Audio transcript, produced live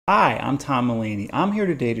Hi, I'm Tom Mulaney. I'm here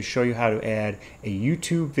today to show you how to add a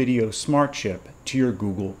YouTube video smart chip to your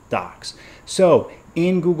Google Docs. So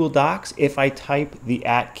in Google Docs, if I type the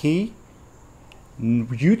 @ key,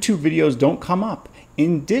 YouTube videos don't come up.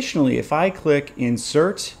 Additionally, if I click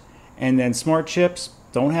insert and then smart chips,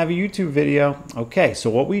 don't have a YouTube video. Okay, so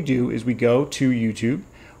what we do is we go to YouTube,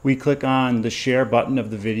 we click on the share button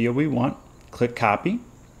of the video we want, click copy.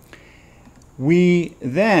 We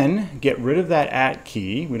then get rid of that @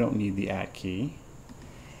 key. We don't need the @ key.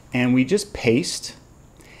 And we just paste.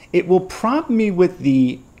 It will prompt me with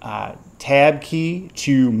the tab key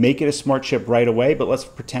to make it a smart chip right away, but let's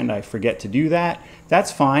pretend I forget to do that.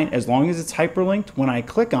 That's fine. As long as it's hyperlinked, when I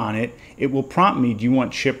click on it, it will prompt me, do you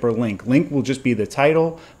want chip or link? Link will just be the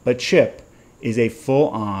title, but chip is a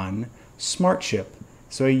full-on smart chip.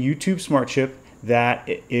 So a YouTube smart chip that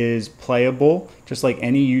is playable, just like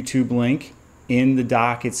any YouTube link in the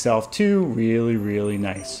dock itself too. Really, really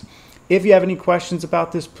nice. If you have any questions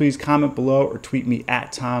about this, please comment below or tweet me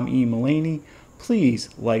at Tom E. Mulaney. Please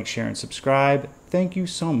like, share, and subscribe. Thank you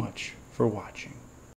so much for watching.